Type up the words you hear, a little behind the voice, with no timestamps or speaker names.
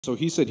So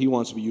he said he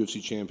wants to be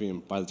UFC champion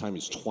by the time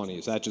he's 20.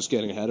 Is that just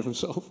getting ahead of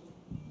himself?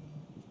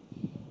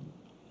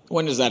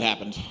 When does that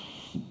happen?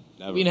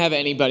 Never. We didn't have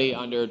anybody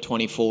under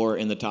 24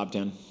 in the top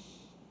 10.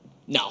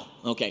 No.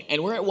 Okay.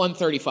 And we're at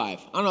 135.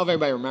 I don't know if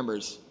everybody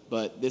remembers,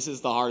 but this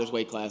is the hardest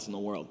weight class in the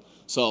world.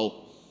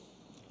 So,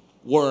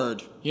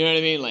 word. You know what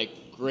I mean? Like,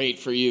 great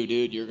for you,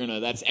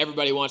 dude. That's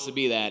everybody wants to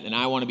be that, and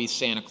I want to be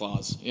Santa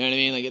Claus. You know what I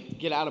mean? Like,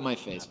 get out of my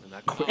face.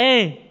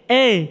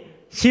 Hey.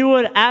 She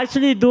would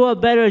actually do a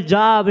better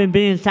job in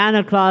being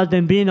Santa Claus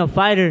than being a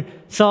fighter.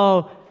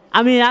 So,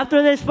 I mean,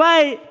 after this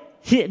fight,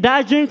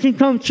 that dream can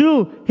come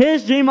true.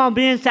 His dream on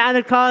being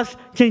Santa Claus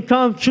can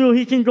come true.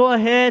 He can go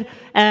ahead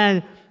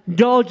and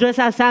go dress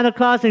as Santa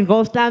Claus and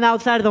go stand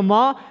outside of the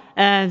mall,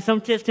 and some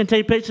kids can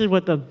take pictures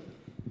with him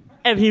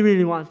if he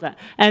really wants that.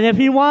 And if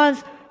he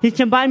wants, he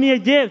can buy me a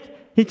gift.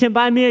 He can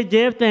buy me a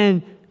gift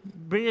and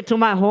bring it to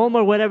my home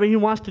or whatever he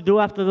wants to do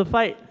after the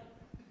fight.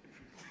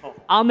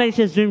 I'll make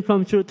his dream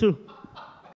come true, too.